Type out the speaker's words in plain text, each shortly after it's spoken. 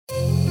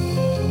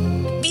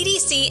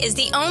Scotiabank is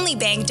the only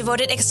bank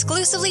devoted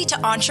exclusively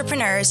to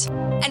entrepreneurs,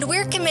 and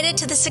we're committed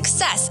to the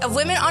success of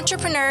women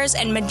entrepreneurs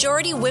and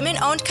majority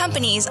women-owned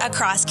companies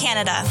across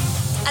Canada.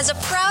 As a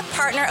proud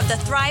partner of the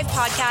Thrive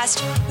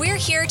podcast, we're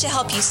here to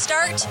help you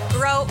start,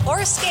 grow,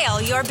 or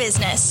scale your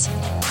business.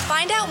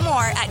 Find out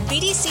more at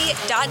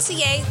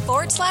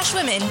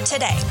bdc.ca/women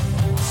today.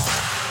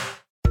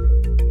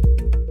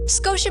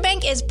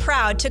 Scotiabank is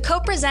proud to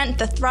co-present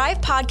the Thrive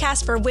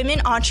podcast for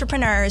women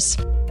entrepreneurs.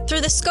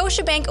 Through the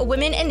Scotiabank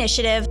Women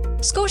Initiative,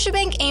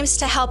 Scotiabank aims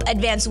to help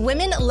advance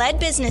women-led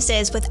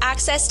businesses with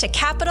access to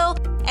capital,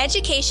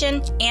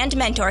 education, and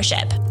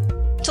mentorship.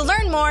 To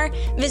learn more,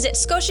 visit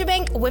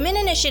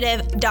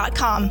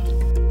scotiabankwomeninitiative.com.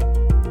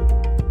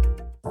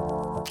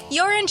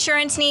 Your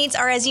insurance needs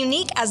are as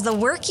unique as the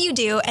work you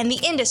do and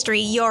the industry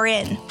you're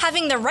in.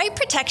 Having the right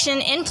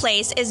protection in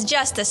place is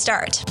just the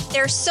start.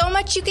 There's so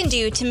much you can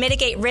do to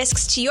mitigate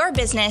risks to your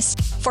business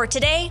for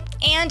today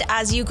and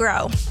as you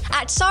grow.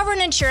 At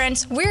Sovereign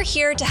Insurance, we're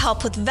here to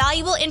help with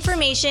valuable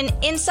information,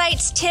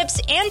 insights,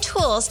 tips, and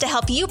tools to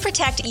help you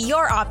protect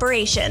your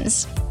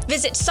operations.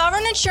 Visit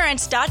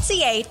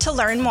sovereigninsurance.ca to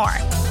learn more.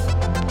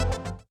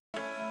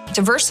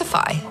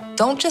 Diversify.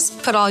 Don't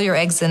just put all your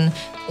eggs in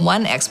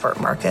one export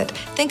market.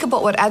 Think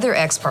about what other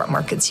export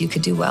markets you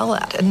could do well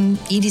at, and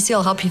EDC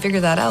will help you figure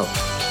that out.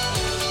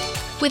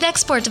 With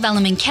Export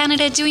Development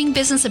Canada, doing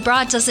business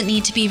abroad doesn't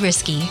need to be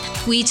risky.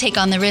 We take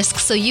on the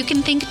risks so you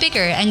can think bigger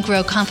and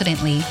grow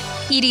confidently.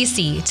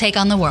 EDC, take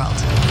on the world.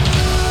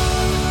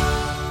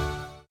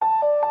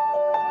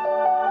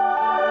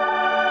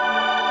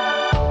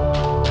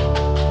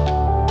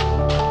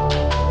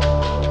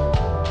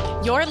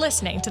 You're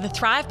listening to the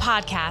Thrive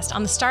Podcast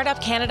on the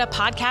Startup Canada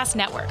Podcast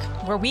Network,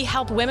 where we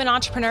help women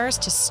entrepreneurs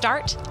to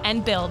start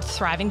and build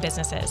thriving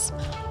businesses.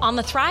 On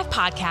the Thrive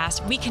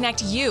Podcast, we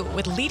connect you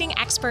with leading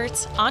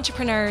experts,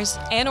 entrepreneurs,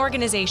 and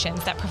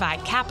organizations that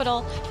provide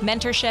capital,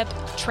 mentorship,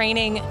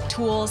 training,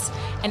 tools,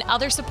 and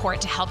other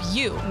support to help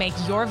you make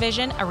your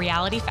vision a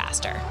reality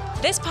faster.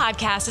 This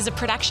podcast is a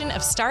production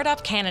of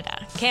Startup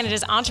Canada,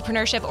 Canada's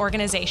entrepreneurship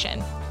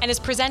organization, and is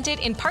presented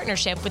in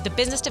partnership with the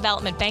Business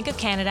Development Bank of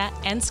Canada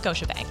and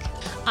Scotiabank.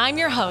 I'm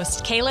your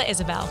host, Kayla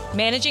Isabel,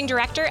 Managing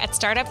Director at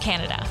Startup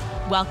Canada.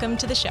 Welcome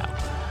to the show.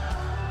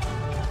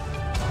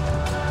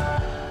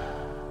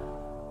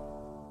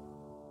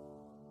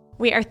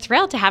 We are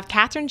thrilled to have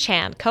Catherine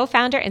Chan,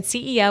 co-founder and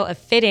CEO of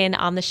FitIn,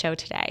 on the show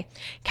today.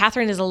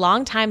 Catherine is a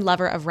longtime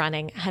lover of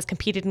running, has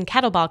competed in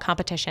kettlebell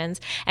competitions,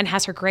 and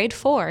has her grade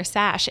 4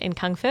 sash in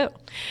Kung Fu.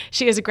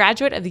 She is a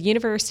graduate of the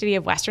University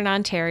of Western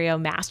Ontario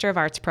Master of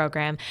Arts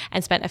program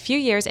and spent a few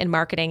years in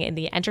marketing in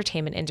the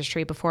entertainment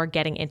industry before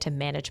getting into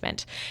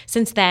management.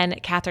 Since then,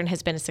 Catherine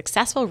has been a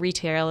successful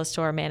retail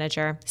store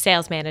manager,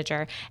 sales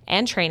manager,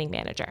 and training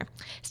manager.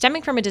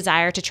 Stemming from a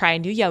desire to try a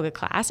new yoga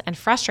class and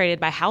frustrated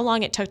by how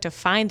long it took to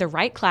find the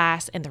right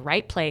class in the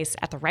right place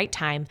at the right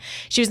time,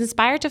 she was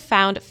inspired to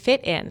found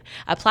FitIn,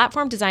 a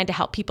platform designed to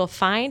help people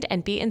find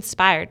and be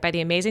inspired by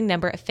the amazing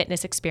number of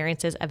fitness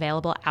experiences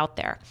available out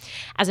there.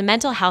 As a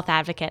mental health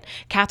advocate,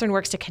 Catherine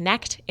works to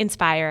connect,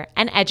 inspire,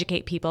 and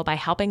educate people by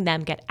helping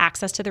them get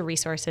access to the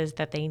resources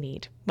that they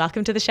need.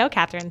 Welcome to the show,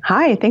 Catherine.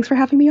 Hi, thanks for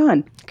having me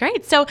on.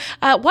 Great. So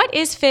what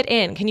is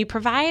FitIn? Can you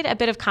provide a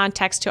bit of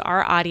context to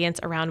our audience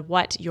around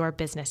what your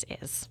business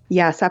is?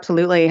 Yes,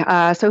 absolutely.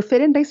 So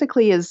FitIn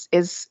basically is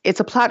it's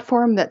a platform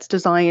that's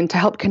designed to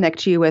help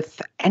connect you with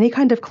any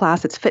kind of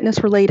class. It's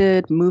fitness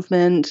related,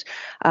 movement,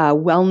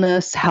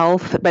 wellness,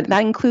 health, but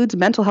that includes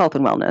mental health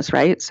and wellness,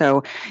 right?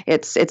 So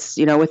it's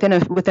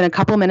within a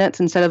couple minutes,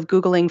 instead of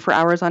Googling for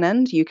hours on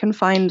end, you can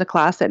find a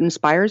class that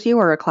inspires you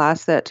or a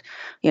class that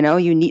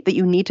you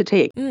need to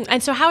take.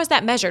 And so how is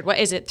that measured? What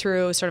is it,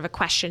 through sort of a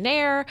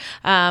questionnaire?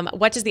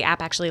 What does the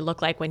app actually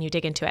look like when you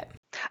dig into it?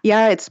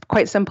 Yeah, it's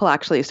quite simple,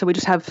 actually. So we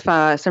just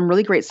have some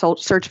really great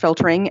search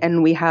filtering,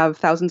 and we have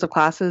thousands of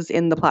classes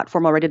in the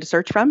platform already to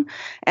search from.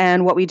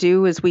 And what we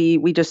do is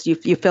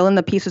you fill in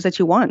the pieces that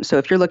you want. So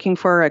if you're looking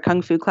for a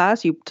Kung Fu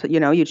class, you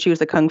choose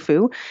the Kung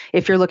Fu.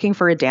 If you're looking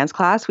for a dance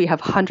class, we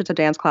have hundreds of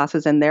dance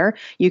classes in there.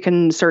 You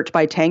can search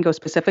by tango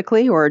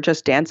specifically or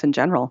just dance in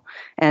general.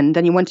 And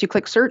then once you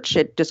click search,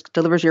 it just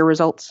delivers your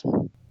results.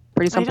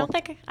 Pretty simple. I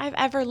don't think I've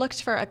ever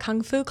looked for a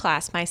Kung Fu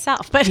class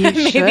myself, but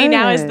maybe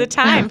now is the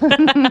time.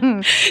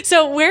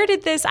 So where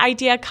did this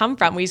idea come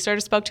from? We sort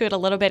of spoke to it a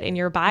little bit in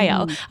your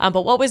bio,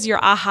 but what was your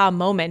aha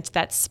moment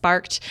that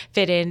sparked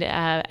FitIn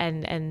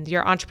and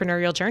your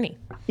entrepreneurial journey?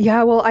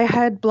 Yeah, well, I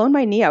had blown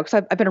my knee out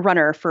because I've been a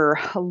runner for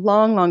a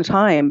long, long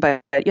time.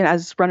 But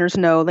as runners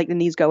know, like, the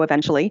knees go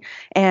eventually.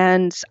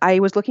 And I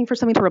was looking for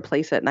something to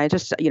replace it. And I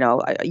just,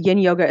 yin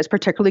yoga is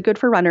particularly good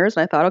for runners.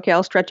 And I thought, okay,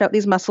 I'll stretch out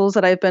these muscles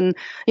that I've been,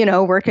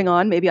 working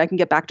on. Maybe I can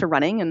get back to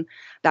running. And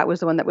that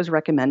was the one that was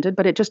recommended.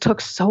 But it just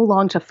took so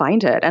long to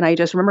find it. And I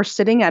just remember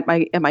sitting at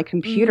my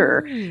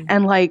computer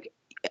and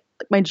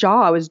my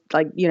jaw was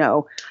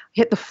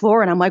hit the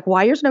floor, and I'm like,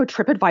 why is no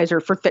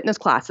TripAdvisor for fitness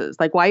classes?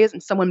 Like, why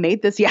isn't someone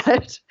made this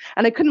yet?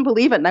 And I couldn't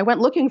believe it. And I went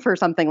looking for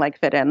something like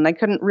FitIn, and I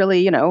couldn't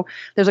really,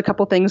 there's a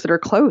couple things that are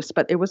close,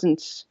 but it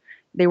wasn't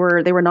they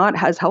were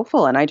not as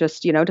helpful. And I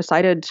just,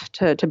 decided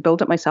to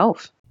build it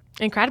myself.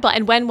 Incredible.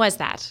 And when was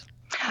that?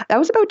 That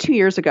was about 2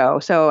 years ago.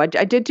 So I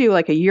did do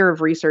like a year of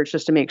research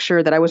just to make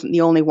sure that I wasn't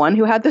the only one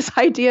who had this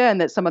idea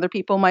and that some other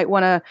people might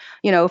want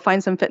to,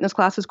 find some fitness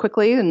classes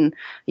quickly. And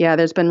yeah,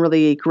 there's been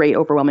really great,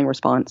 overwhelming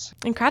response.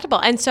 Incredible.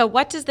 And so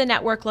what does the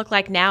network look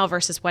like now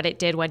versus what it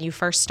did when you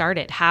first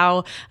started?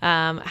 How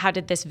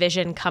did this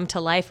vision come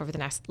to life over the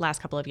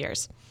last couple of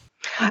years?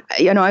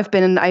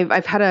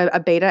 I've had a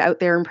beta out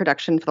there in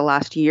production for the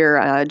last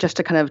year, just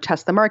to kind of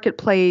test the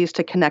marketplace,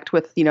 to connect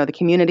with, the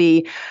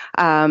community.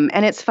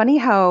 And it's funny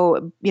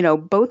how,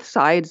 both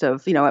sides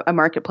of, a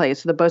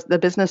marketplace, the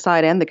business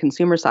side and the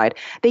consumer side,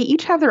 they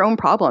each have their own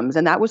problems.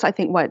 And that was, I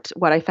think,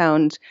 what I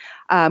found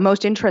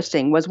most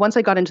interesting was once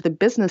I got into the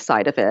business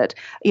side of it,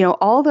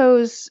 all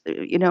those,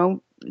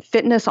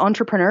 fitness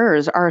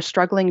entrepreneurs are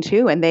struggling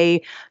too, and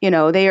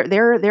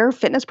they're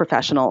fitness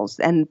professionals,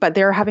 but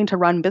they're having to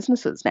run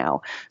businesses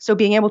now. So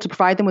being able to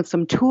provide them with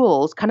some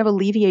tools kind of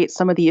alleviates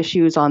some of the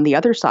issues on the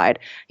other side.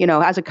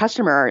 As a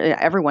customer,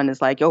 everyone is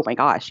like, "Oh my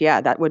gosh,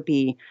 yeah, that would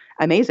be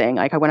amazing."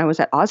 Like when I was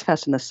at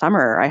Ozfest in the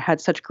summer, I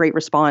had such great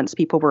response.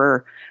 People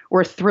were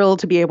thrilled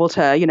to be able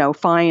to,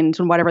 find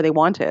whatever they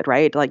wanted,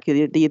 right? Like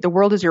the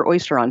world is your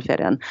oyster on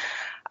FitIn.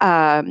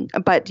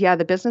 But yeah,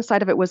 the business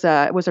side of it was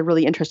a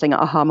really interesting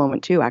aha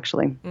moment too,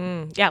 actually.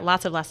 Yeah,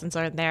 lots of lessons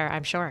learned there,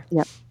 I'm sure.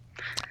 Yep.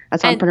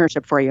 That's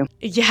entrepreneurship for you.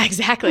 Yeah,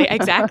 exactly.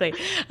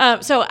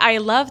 So I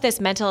love this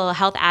mental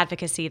health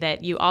advocacy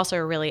that you also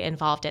are really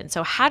involved in.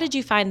 So how did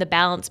you find the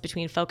balance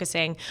between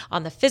focusing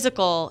on the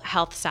physical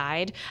health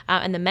side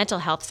and the mental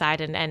health side,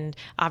 and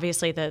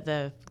obviously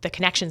the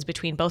connections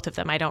between both of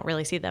them? I don't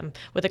really see them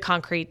with a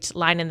concrete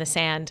line in the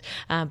sand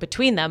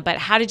between them, but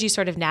how did you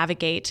sort of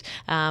navigate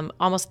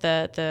almost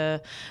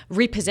the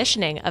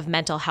repositioning of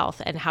mental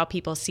health and how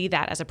people see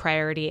that as a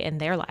priority in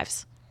their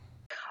lives?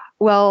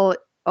 Well,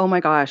 oh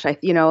my gosh, I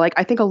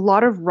think a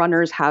lot of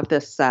runners have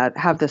this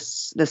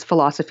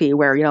philosophy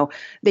where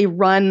they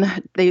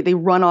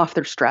run off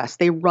their stress,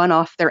 they run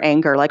off their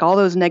anger, like all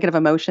those negative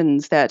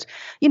emotions that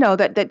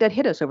that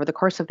hit us over the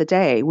course of the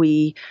day.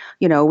 We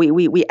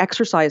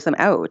exercise them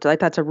out. Like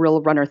that's a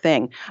real runner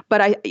thing. But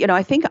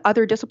I think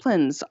other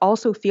disciplines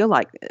also feel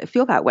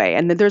that way,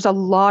 and there's a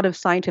lot of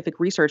scientific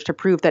research to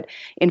prove that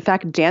in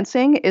fact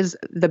dancing is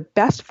the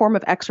best form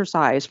of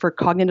exercise for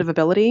cognitive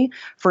ability,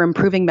 for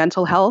improving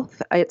mental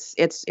health.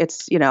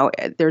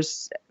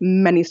 There's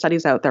many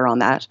studies out there on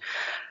that.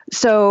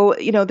 So,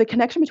 the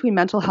connection between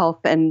mental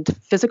health and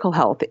physical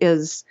health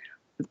is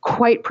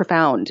quite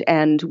profound.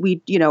 And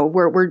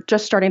we're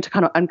just starting to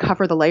kind of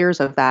uncover the layers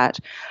of that,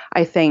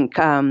 I think,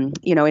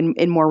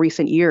 in more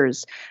recent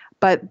years.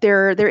 But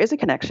there is a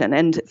connection.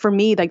 And for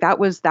me, like that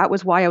was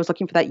why I was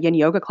looking for that yin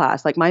yoga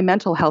class. Like my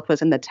mental health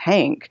was in the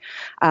tank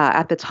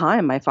at the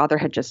time. My father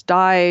had just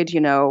died.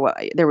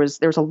 There was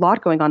a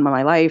lot going on in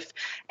my life,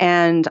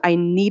 and I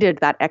needed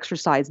that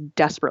exercise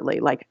desperately.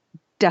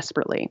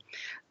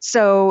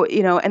 So,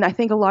 and I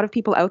think a lot of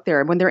people out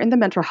there, when they're in the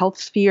mental health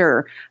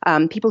sphere,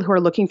 people who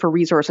are looking for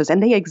resources,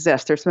 and they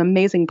exist, there's some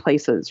amazing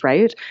places,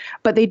 right?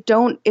 But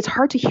it's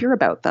hard to hear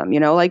about them,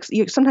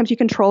 sometimes you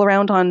can troll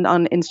around on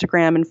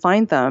Instagram and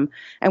find them.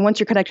 And once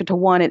you're connected to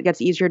one, it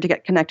gets easier to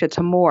get connected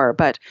to more.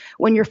 But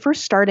when you're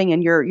first starting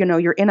and you're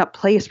in a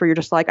place where you're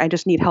just like, I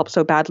just need help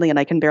so badly and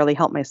I can barely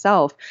help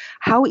myself,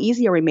 how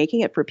easy are we making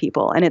it for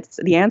people? And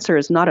the answer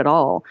is not at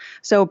all.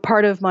 So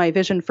part of my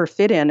vision for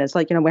FitIn is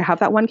we have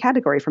that one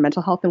category for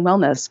mental health and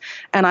wellness.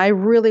 And I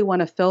really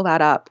want to fill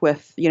that up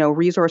with,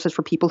 resources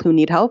for people who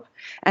need help.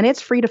 And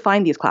it's free to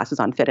find these classes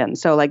on FitIn.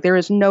 So there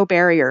is no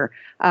barrier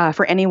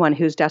for anyone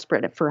who's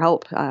desperate for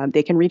help.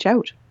 They can reach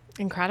out.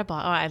 Incredible. Oh,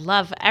 I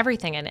love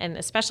everything. And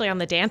especially on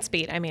the dance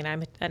beat. I mean,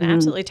 I'm an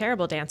absolutely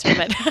terrible dancer,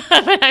 but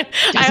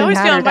I always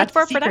feel much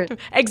more productive.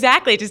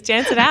 Exactly. Just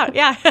dance it out.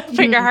 Yeah.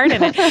 Put your heart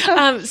in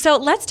it. So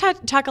let's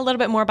talk a little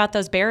bit more about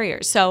those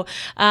barriers. So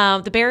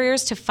the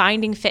barriers to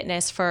finding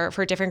fitness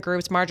for different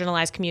groups,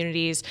 marginalized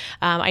communities.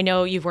 I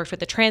know you've worked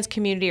with the trans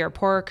community or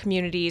poorer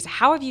communities.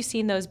 How have you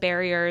seen those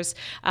barriers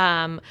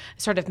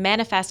sort of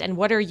manifest, and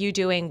what are you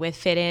doing with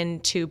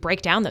FitIn to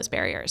break down those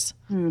barriers?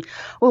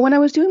 Well, when I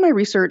was doing my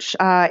research,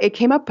 it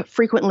came up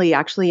frequently,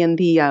 actually, in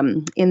the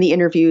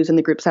interviews and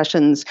the group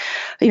sessions.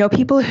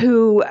 People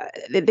who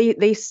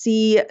they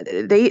see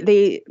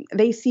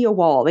a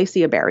wall, they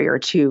see a barrier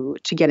to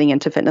getting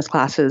into fitness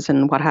classes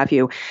and what have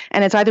you.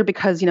 And it's either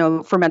because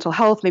for mental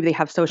health, maybe they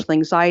have social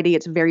anxiety.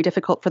 It's very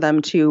difficult for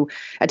them to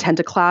attend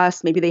a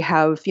class. Maybe they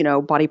have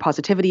body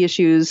positivity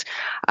issues.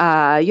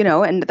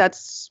 And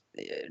that's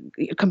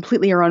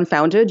completely are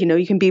unfounded.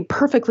 You can be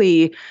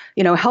perfectly,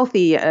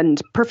 healthy and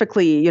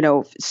perfectly,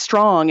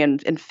 strong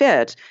and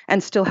fit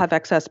and still have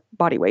excess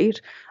body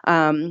weight.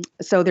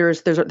 So there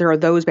are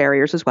those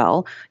barriers as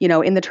well.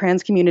 In the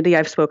trans community,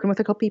 I've spoken with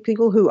a couple of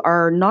people who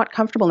are not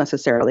comfortable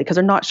necessarily because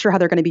they're not sure how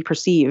they're going to be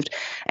perceived.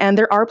 And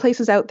there are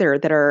places out there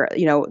that are,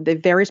 they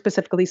very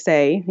specifically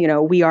say,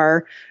 we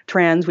are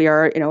trans, we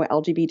are,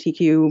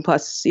 LGBTQ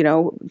plus,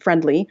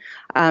 friendly.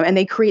 And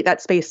they create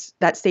that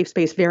safe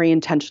space very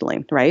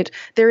intentionally, right? right?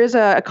 There is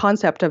a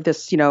concept of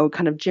this,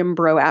 kind of gym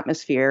bro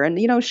atmosphere.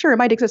 And, sure, it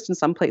might exist in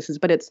some places,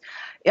 but it's,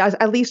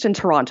 at least in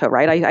Toronto,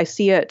 right? I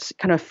see it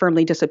kind of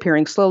firmly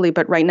disappearing slowly,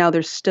 but right now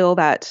there's still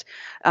that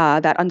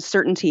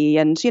uncertainty,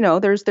 and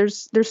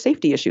there's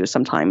safety issues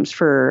sometimes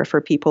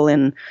for people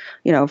in,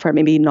 for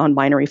maybe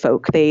non-binary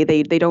folk.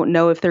 They don't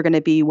know if they're going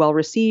to be well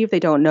received. They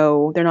don't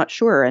know. They're not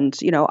sure. And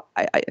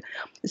I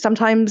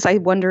sometimes I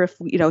wonder if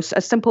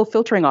a simple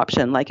filtering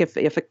option, like if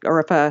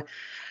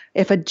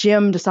a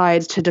gym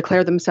decides to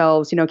declare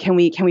themselves, can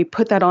we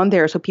put that on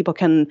there so people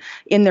can,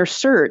 in their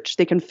search,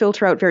 they can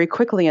filter out very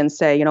quickly and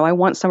say, I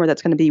want somewhere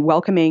that's going to be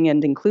welcoming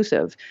and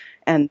inclusive.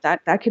 And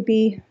that could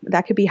be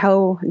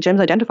how gyms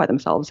identify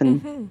themselves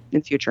in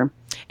future.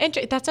 And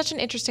that's such an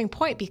interesting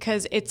point,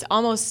 because it's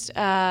almost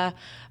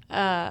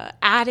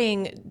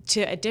adding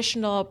to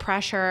additional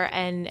pressure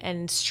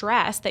and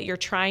stress that you're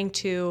trying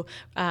to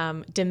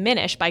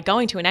diminish by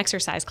going to an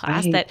exercise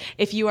class. Right. That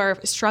if you are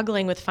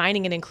struggling with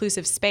finding an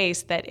inclusive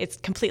space, that it's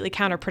completely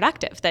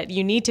counterproductive, that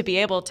you need to be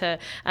able to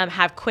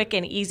have quick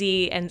and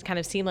easy and kind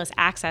of seamless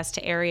access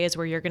to areas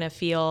where you're going to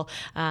feel,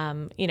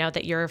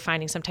 that you're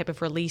finding some type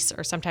of release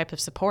or some type of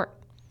support.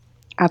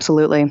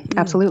 Absolutely.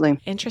 Absolutely.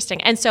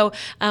 Interesting. And so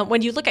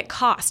when you look at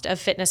cost of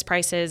fitness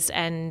prices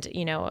and,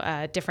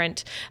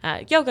 different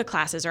yoga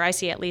classes, or I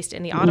see at least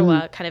in the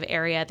Ottawa kind of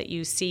area that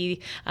you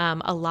see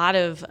a lot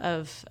of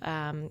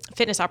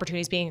fitness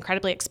opportunities being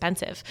incredibly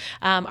expensive.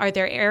 Are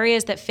there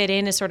areas that Fit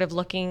In is sort of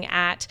looking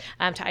at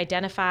to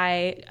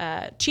identify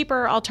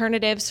cheaper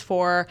alternatives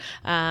for,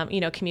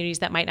 communities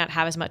that might not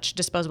have as much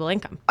disposable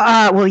income?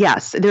 Well,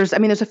 yes. There's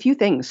a few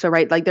things. So,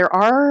 right, like there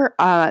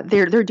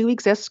do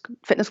exist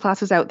fitness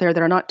classes out there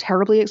that are not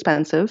terribly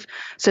expensive.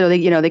 So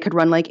they could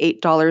run like $8,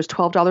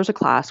 $12 a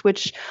class,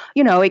 which,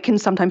 it can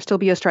sometimes still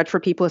be a stretch for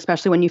people,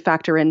 especially when you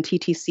factor in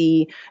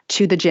TTC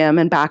to the gym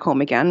and back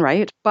home again,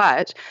 right?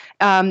 But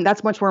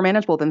that's much more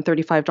manageable than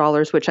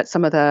 $35, which at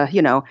some of the,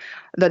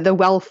 the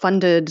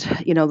well-funded,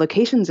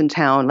 locations in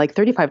town, like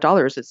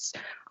 $35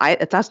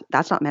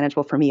 that's not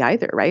manageable for me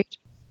either, right?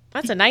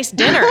 That's a nice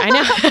dinner. I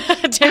know.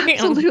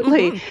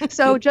 Absolutely.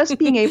 So just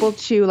being able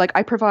to, like,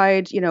 I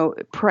provide,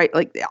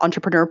 like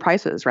entrepreneur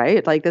prices,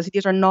 right? Like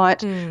these are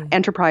not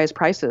enterprise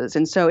prices.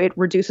 And so it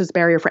reduces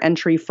barrier for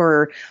entry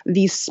for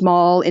these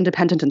small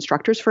independent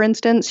instructors, for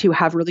instance, who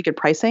have really good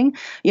pricing.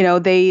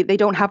 They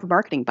don't have a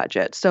marketing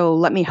budget. So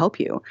let me help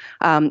you.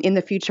 In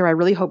the future, I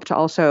really hope to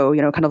also,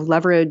 kind of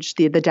leverage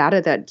the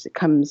data that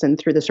comes in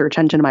through the search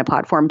engine of my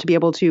platform to be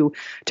able to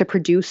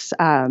produce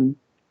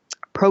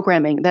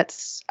programming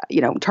that's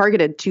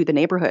targeted to the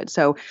neighborhood.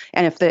 So,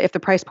 and if the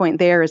price point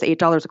there is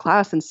 $8 a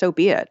class, then so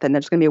be it. Then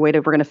there's going to be a way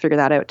we're going to figure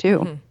that out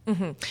too.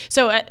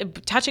 So,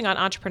 touching on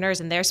entrepreneurs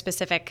and their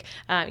specific,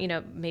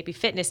 maybe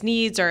fitness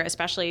needs, or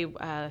especially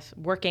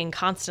working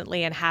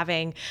constantly and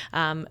having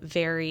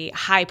very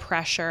high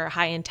pressure,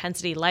 high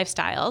intensity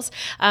lifestyles,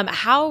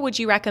 how would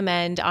you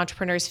recommend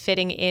entrepreneurs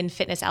fitting in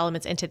fitness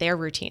elements into their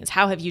routines?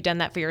 How have you done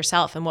that for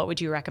yourself, and what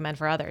would you recommend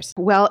for others?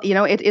 Well,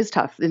 it is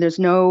tough. There's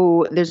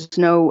no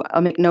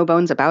I'll make no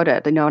bones about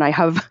it. And I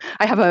have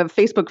a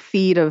Facebook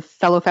feed of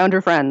fellow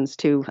founder friends,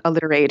 to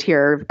alliterate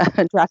here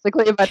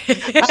drastically, but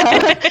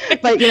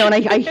and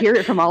I hear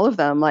it from all of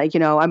them. Like,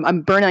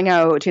 I'm burning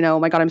out. Oh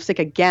my God, I'm sick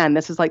again.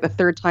 This is like the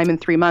third time in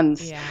 3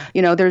 months.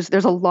 Yeah. There's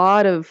a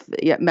lot of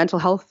mental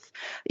health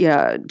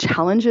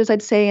challenges,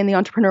 I'd say, in the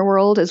entrepreneur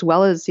world, as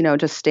well as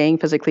just staying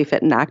physically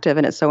fit and active.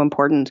 And it's so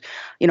important.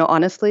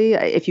 Honestly,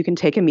 if you can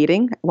take a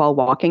meeting while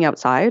walking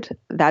outside,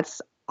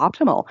 that's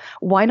optimal.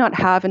 Why not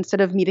have, instead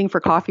of meeting for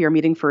coffee or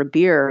meeting for a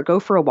beer, go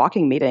for a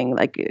walking meeting?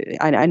 Like,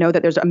 I know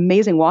that there's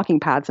amazing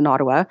walking paths in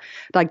Ottawa,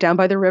 like down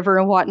by the river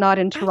and whatnot.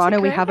 In Toronto,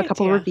 we have a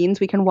couple of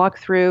ravines we can walk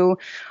through.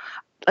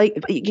 Like,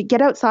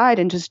 get outside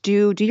and just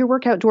do your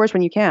work outdoors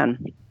when you can.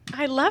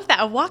 I love that.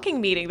 A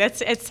walking meeting.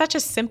 It's such a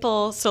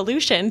simple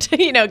solution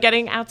to,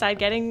 getting outside,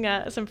 getting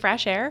some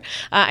fresh air.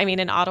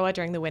 In Ottawa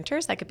during the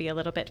winters, that could be a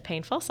little bit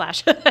painful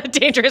 /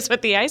 dangerous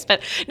with the ice,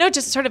 but no,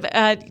 just sort of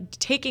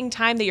taking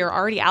time that you're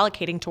already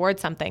allocating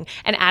towards something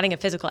and adding a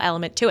physical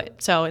element to it.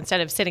 So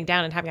instead of sitting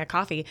down and having a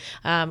coffee,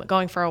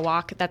 going for a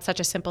walk, that's such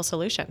a simple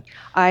solution.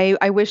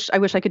 I wish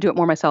I could do it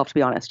more myself, to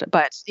be honest.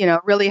 But,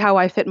 really how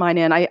I fit mine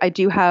in, I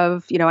do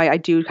have, I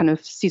do kind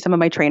of see some of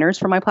my trainers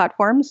from my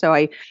platform. So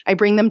I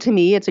bring them to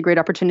me. It's a great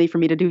opportunity for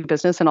me to do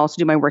business and also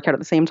do my workout at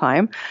the same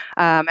time.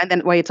 And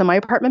then it's in my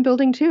apartment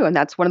building too. And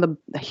that's one of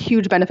the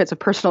huge benefits of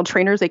personal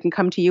trainers. They can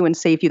come to you and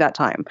save you that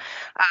time.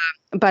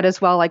 But as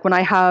well, like when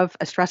I have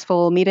a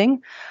stressful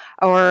meeting,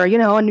 or,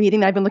 a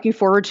meeting that I've been looking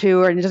forward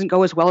to, and it doesn't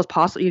go as well as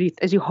possible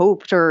as you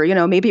hoped, or,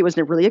 maybe it was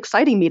a really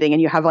exciting meeting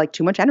and you have like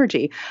too much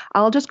energy,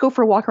 I'll just go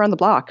for a walk around the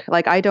block.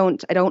 Like I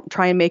don't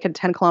try and make a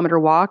 10-kilometer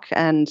walk,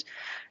 and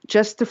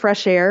just the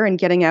fresh air and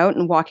getting out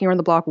and walking around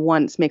the block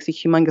once makes a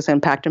humongous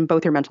impact in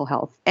both your mental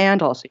health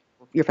and also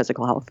your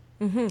physical health.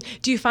 Mm-hmm.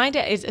 Do you find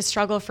it is a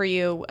struggle for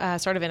you,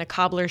 sort of in a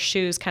cobbler's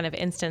shoes kind of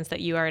instance, that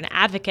you are an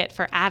advocate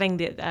for adding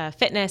the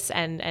fitness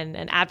and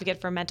an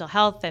advocate for mental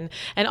health and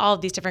all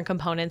of these different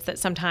components, that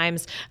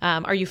sometimes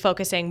are you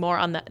focusing more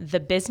on the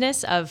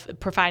business of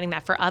providing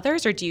that for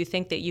others, or do you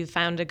think that you've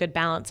found a good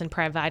balance in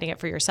providing it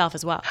for yourself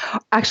as well?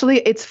 Actually,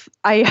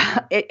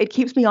 it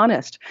keeps me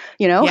honest,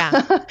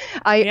 Yeah.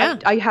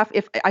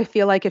 I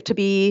feel like if to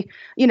be,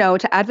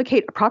 to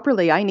advocate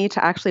properly, I need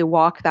to actually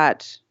walk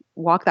that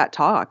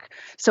talk.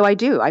 So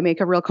I make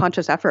a real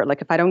conscious effort.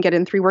 Like if I don't get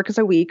in 3 workouts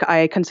a week,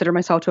 I consider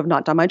myself to have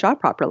not done my job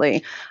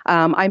properly.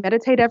 I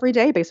meditate every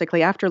day,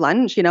 basically after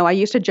lunch. I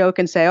used to joke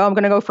and say, oh, I'm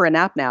going to go for a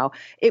nap now.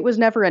 It was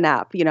never a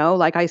nap,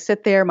 like I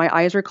sit there, my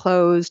eyes are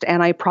closed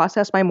and I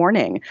process my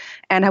morning.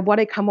 And what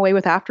I come away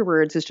with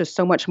afterwards is just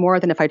so much more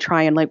than if I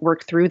try and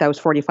work through those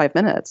 45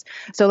 minutes.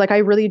 So I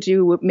really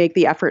do make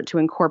the effort to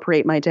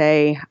incorporate my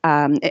day,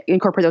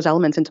 incorporate those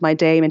elements into my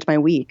day, into my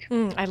week.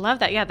 I love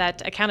that. Yeah.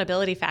 That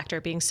accountability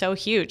factor being so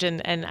huge.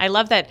 And I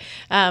love that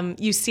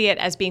you see it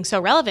as being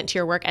so relevant to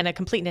your work and a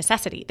complete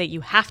necessity that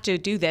you have to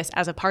do this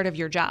as a part of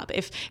your job.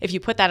 If you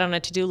put that on a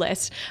to-do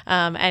list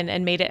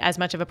and made it as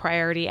much of a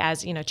priority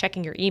as,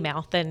 checking your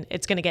email, then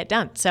it's going to get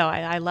done. So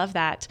I love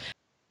that.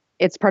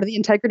 It's part of the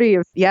integrity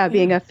of,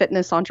 being a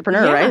fitness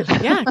entrepreneur,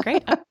 right? Yeah,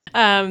 great.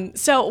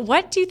 So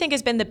what do you think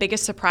has been the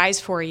biggest surprise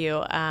for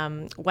you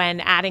when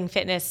adding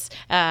fitness,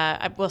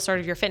 sort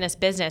of your fitness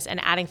business and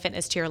adding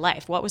fitness to your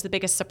life? What was the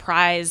biggest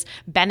surprise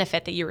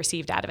benefit that you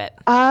received out of it?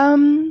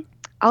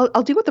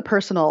 I'll deal with the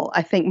personal,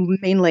 I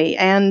think, mainly.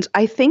 And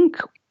I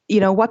think,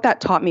 what that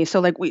taught me.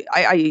 So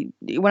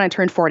when I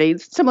turned 40,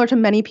 similar to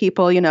many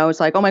people, it's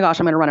like, oh my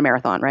gosh, I'm going to run a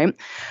marathon. Right.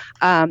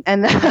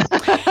 And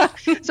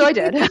so I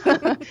did. Yes.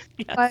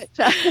 But,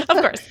 of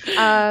course.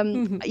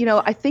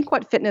 I think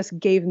what fitness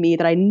gave me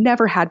that I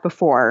never had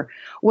before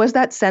was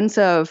that sense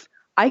of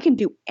I can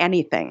do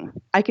anything.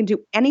 I can do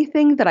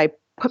anything that I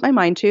put my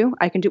mind to.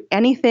 I can do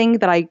anything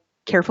that I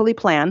carefully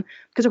plan,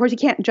 because of course you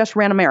can't just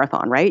run a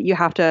marathon, right? You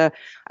have to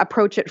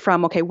approach it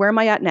from, okay, where am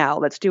I at now?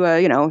 Let's do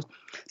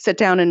sit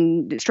down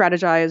and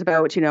strategize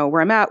about,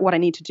 where I'm at, what I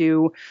need to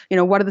do,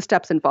 what are the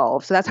steps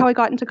involved. So that's how I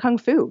got into Kung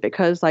Fu,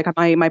 because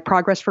my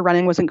progress for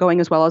running wasn't going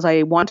as well as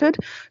I wanted.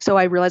 So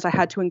I realized I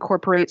had to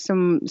incorporate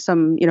some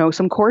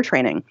core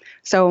training.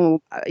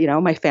 So,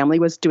 my family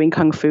was doing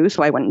Kung Fu.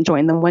 So I went and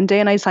joined them one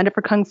day and I signed up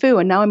for Kung Fu,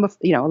 and now I'm a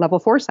level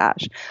 4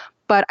 SASH.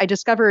 But I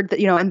discovered that,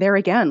 and there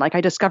again,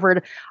 I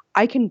discovered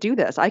I can do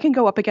this. I can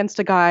go up against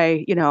a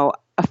guy, 1.5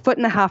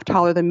 feet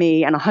taller than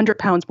me and 100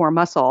 pounds more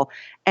muscle.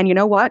 And you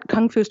know what?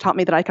 Kung Fu's taught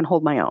me that I can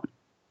hold my own.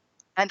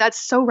 And that's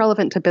so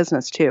relevant to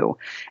business too.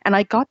 And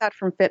I got that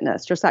from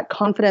fitness, just that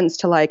confidence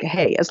to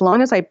hey, as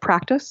long as I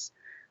practice,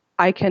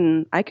 I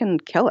can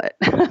kill it.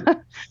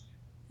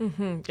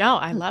 Mm-hmm. Oh,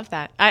 I love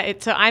that.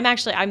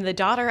 I'm the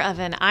daughter of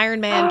an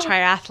Ironman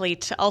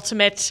triathlete,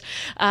 ultimate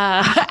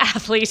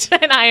athlete,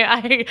 and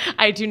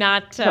I do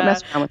not don't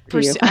mess around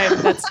with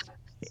you.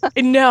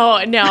 No,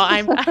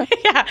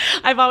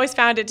 I've always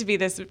found it to be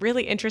this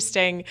really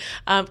interesting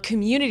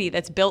community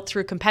that's built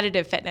through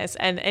competitive fitness.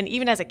 And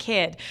even as a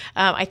kid,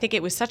 I think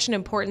it was such an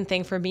important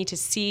thing for me to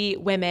see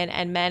women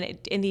and men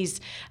in these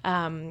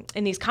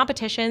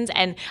competitions.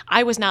 And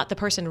I was not the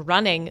person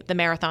running the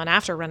marathon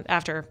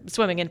after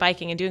swimming and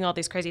biking and doing all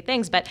these crazy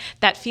things, but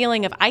that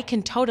feeling of I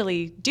can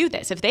totally do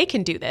this. If they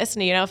can do this,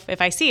 and if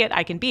I see it,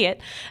 I can be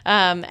it.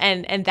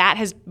 And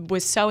that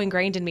was so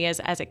ingrained in me as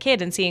a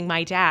kid, and seeing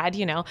my dad,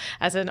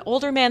 as an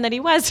older man than he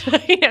was,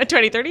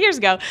 20, 30 years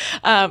ago,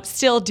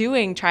 still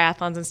doing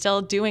triathlons and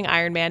still doing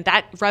Ironman,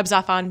 that rubs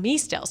off on me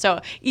still. So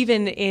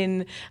even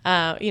in,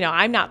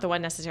 I'm not the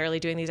one necessarily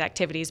doing these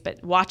activities,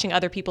 but watching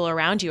other people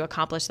around you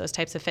accomplish those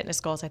types of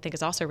fitness goals, I think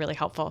is also really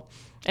helpful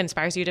and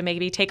inspires you to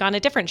maybe take on a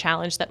different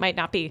challenge that might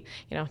not be,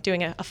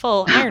 doing a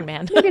full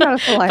Ironman. Maybe not a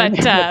full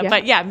Ironman.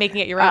 But yeah,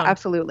 making it your own.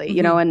 Absolutely.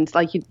 Mm-hmm.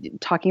 And you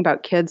talking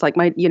about kids,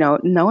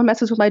 no one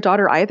messes with my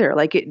daughter either.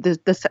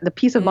 The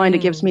peace of mind it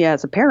gives me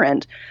as a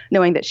parent,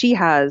 knowing that she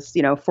has,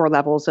 4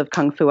 levels of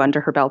Kung Fu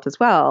under her belt as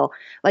well.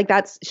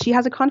 She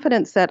has a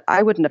confidence that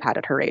I wouldn't have had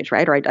at her age,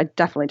 right? Or I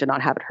definitely did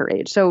not have at her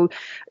age. So,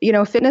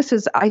 fitness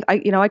is, I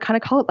kind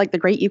of call it the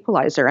great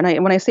equalizer.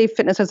 And when I say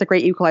fitness as a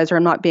great equalizer,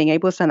 I'm not being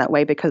ableist in that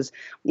way, because,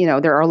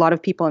 there are a lot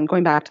of people, and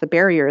going back to the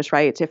barriers,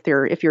 right?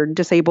 If you're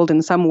disabled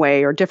in some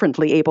way or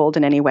differently abled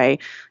in any way,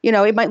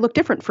 it might look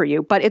different for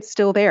you, but it's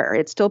still there.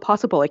 It's still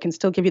possible. It can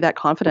still give you that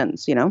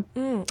confidence,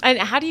 And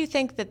how do you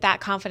think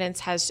that confidence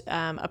has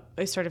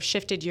sort of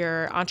shifted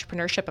your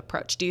entrepreneurship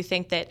approach? Do you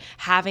think that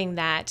having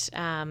that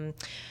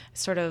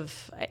sort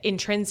of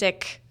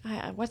intrinsic,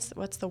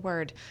 what's the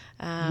word?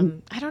 I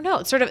don't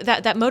know, sort of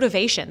that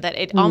motivation that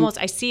it almost,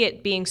 I see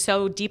it being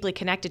so deeply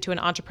connected to an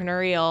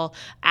entrepreneurial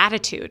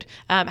attitude.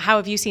 How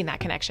have you seen that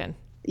connection?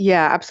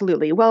 Yeah,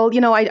 absolutely. Well,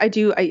 I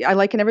do, I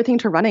liken everything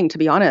to running, to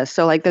be honest.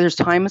 So like there's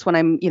times when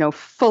I'm,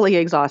 fully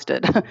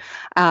exhausted.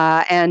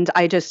 And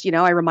I just,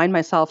 I remind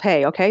myself,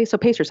 hey, okay, so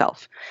pace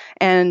yourself.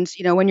 And,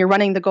 when you're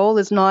running, the goal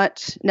is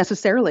not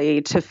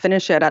necessarily to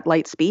finish it at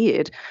light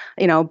speed,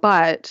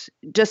 but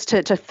just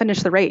to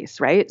finish the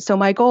race, right? So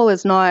my goal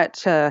is not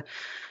to,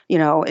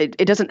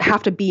 it doesn't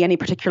have to be any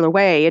particular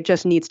way. It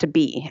just needs to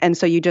be. And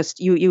so you just,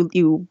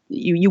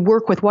 you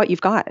work with what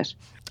you've got.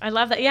 I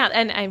love that. Yeah.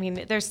 And I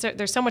mean, there's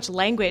so much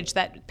language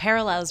that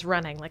parallels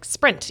running, like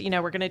sprint.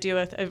 We're going to do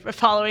a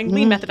following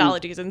lean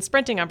methodologies and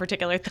sprinting on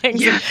particular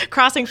things and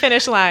crossing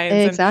finish lines.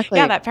 Exactly.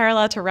 And that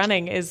parallel to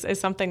running is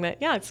something that,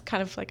 it's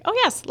kind of like, oh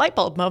yes, light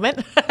bulb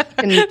moment.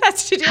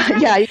 That's to do.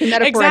 Yeah, you can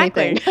metaphor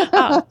anything. Exactly.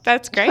 Oh,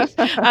 that's great.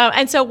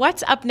 And so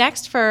what's up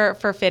next for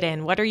Fit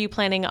In? What are you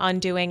planning on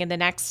doing in the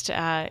next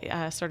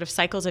sort of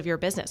cycles of your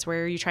business?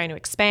 Where are you trying to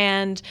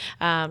expand?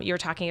 You were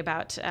talking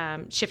about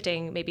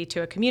shifting maybe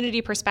to a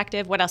community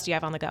perspective. What else do you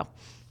have on the go?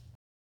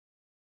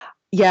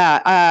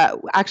 Yeah,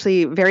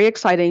 actually, very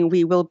exciting.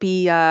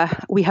 We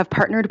have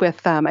partnered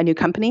with a new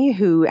company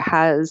who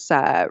has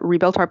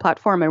rebuilt our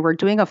platform, and we're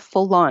doing a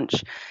full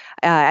launch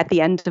at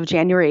the end of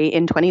January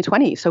in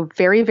 2020. So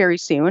very, very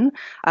soon,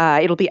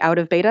 it'll be out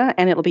of beta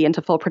and it'll be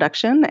into full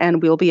production,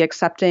 and we'll be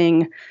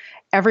accepting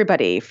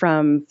everybody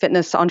from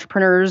fitness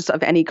entrepreneurs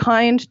of any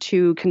kind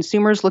to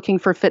consumers looking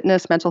for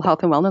fitness, mental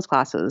health, and wellness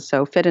classes.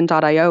 So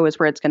fitin.io is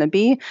where it's going to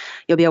be.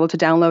 You'll be able to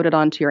download it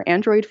onto your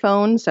Android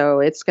phone. So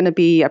it's going to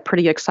be a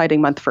pretty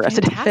exciting month for us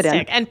at Fit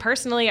In. And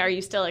personally, are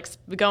you still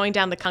going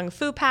down the Kung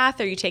Fu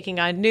path? Are you taking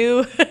on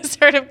new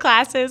sort of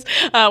classes?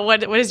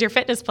 What is your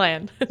fitness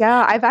plan?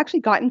 Yeah, I've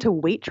actually gotten to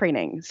weight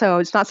training. So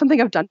it's not something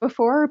I've done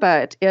before,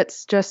 but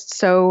it's just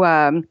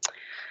so...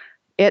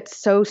 it's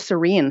so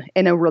serene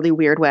in a really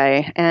weird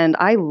way. And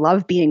I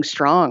love being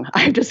strong.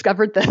 I've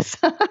discovered this.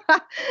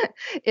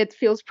 It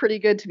feels pretty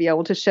good to be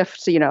able to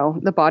shift,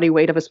 the body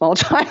weight of a small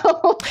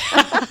child.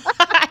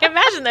 I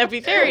imagine that'd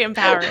be very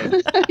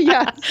empowering.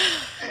 Yes.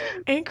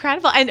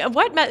 Incredible. And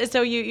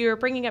so you were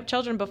bringing up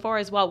children before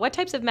as well. What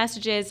types of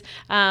messages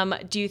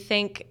do you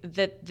think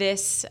that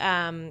this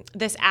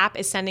app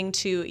is sending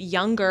to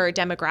younger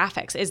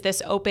demographics? Is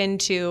this open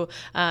to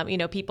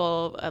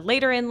people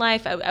later in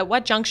life? At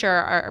what juncture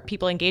are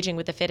people engaging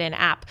with the Fit In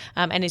app?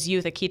 And is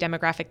youth a key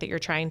demographic that you're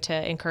trying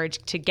to encourage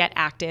to get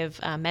active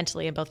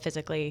mentally and both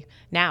physically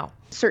now?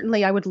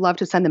 Certainly, I would love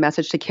to send the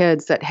message to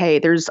kids that, hey,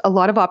 there's a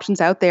lot of options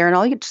out there, and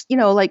all you just,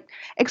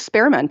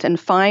 experiment and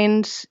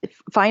find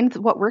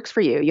what works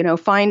for you.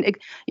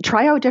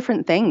 Try out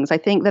different things. I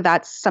think that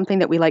that's something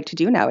that we like to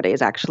do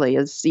nowadays. Actually,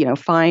 is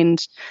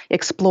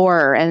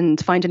explore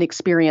and find an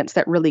experience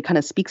that really kind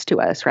of speaks to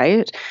us,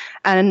 right?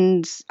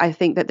 And I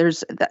think that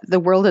the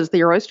world is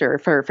your oyster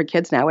for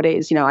kids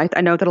nowadays.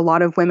 I know that a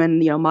lot of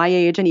women, my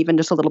age and even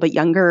just a little bit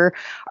younger,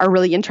 are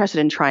really interested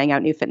in trying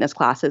out new fitness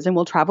classes, and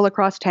will travel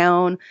across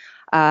town.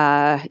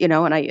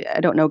 And I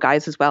don't know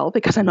guys as well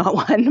because I'm not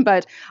one,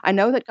 but I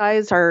know that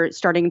guys are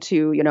starting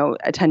to,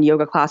 attend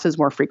yoga classes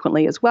more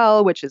frequently as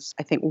well, which is,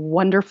 I think,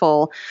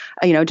 wonderful.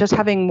 Just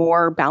having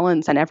more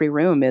balance in every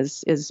room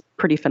is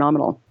pretty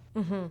phenomenal.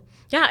 Mm-hmm.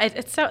 Yeah,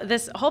 it's so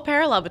this whole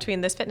parallel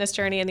between this fitness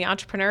journey and the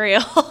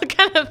entrepreneurial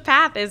kind of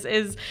path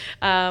is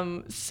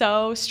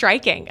so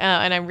striking,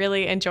 and I'm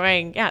really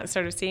enjoying,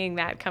 sort of seeing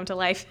that come to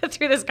life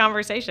through this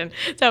conversation.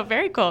 So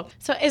very cool.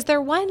 So, is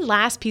there one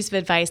last piece of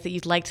advice that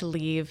you'd like to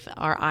leave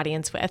our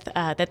audience with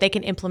that they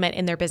can implement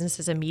in their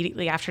businesses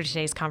immediately after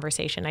today's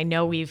conversation? I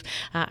know we've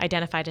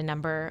identified a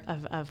number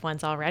of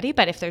ones already,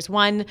 but if there's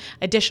one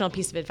additional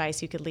piece of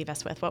advice you could leave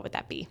us with, what would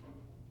that be?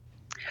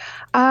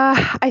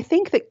 I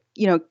think that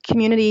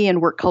community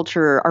and work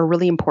culture are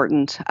really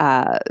important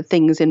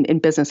things in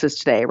businesses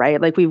today,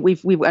 right? Like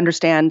we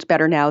understand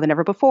better now than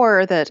ever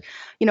before that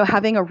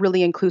having a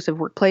really inclusive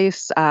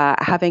workplace,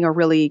 having a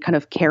really kind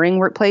of caring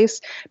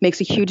workplace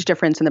makes a huge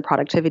difference in the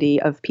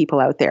productivity of people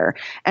out there.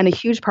 And a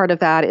huge part of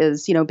that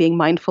is being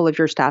mindful of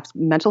your staff's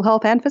mental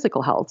health and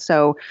physical health.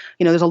 So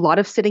there's a lot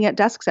of sitting at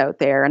desks out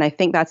there, and I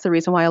think that's the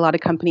reason why a lot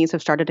of companies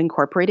have started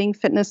incorporating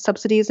fitness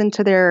subsidies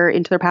into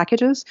their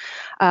packages.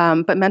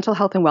 But mental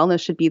health and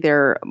wellness should be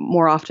there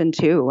more often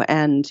too.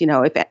 And,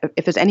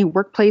 if there's any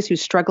workplace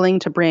who's struggling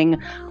to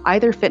bring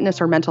either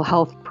fitness or mental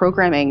health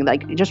programming,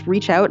 just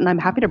reach out and I'm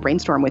happy to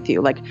brainstorm with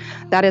you.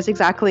 That is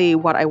exactly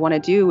what I want to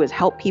do, is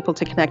help people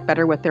to connect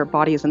better with their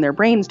bodies and their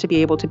brains to be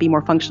able to be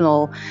more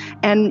functional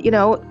and,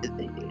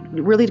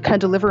 really kind of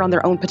deliver on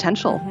their own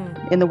potential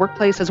in the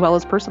workplace as well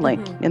as personally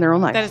in their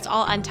own life. That it's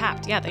all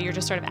untapped. Yeah. That you're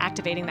just sort of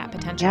activating that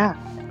potential. Yeah.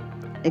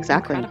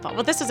 Exactly. Incredible.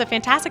 Well, this was a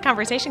fantastic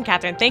conversation,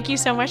 Catherine. Thank you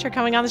so much for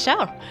coming on the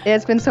show.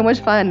 It's been so much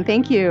fun.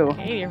 Thank you.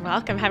 Hey, you're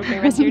welcome. Have a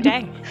great rest of your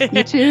day.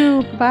 You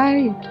too.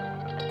 Bye.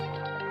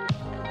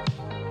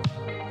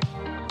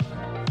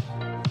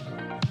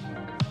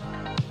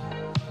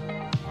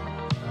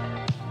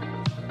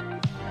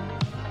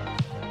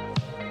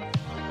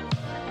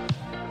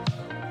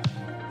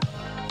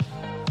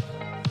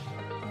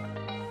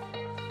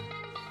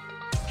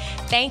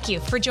 Thank you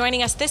for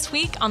joining us this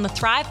week on the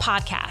Thrive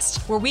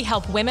Podcast, where we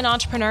help women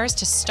entrepreneurs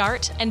to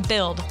start and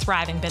build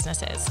thriving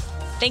businesses.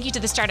 Thank you to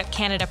the Startup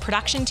Canada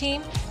production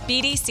team,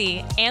 BDC,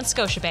 and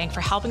Scotiabank for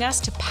helping us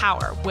to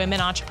power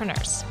women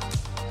entrepreneurs.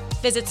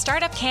 Visit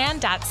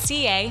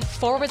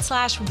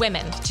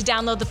startupcan.ca/women to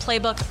download the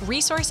playbook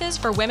Resources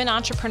for Women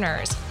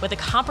Entrepreneurs with a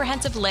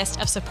comprehensive list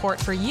of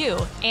support for you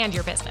and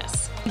your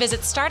business.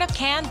 Visit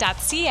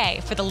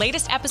startupcan.ca for the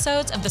latest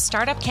episodes of the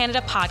Startup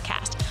Canada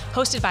podcast,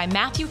 hosted by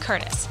Matthew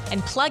Curtis,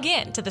 and plug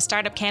in to the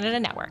Startup Canada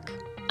network.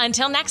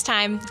 Until next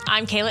time,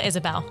 I'm Kayla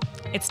Isabel.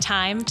 It's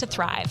time to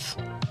thrive.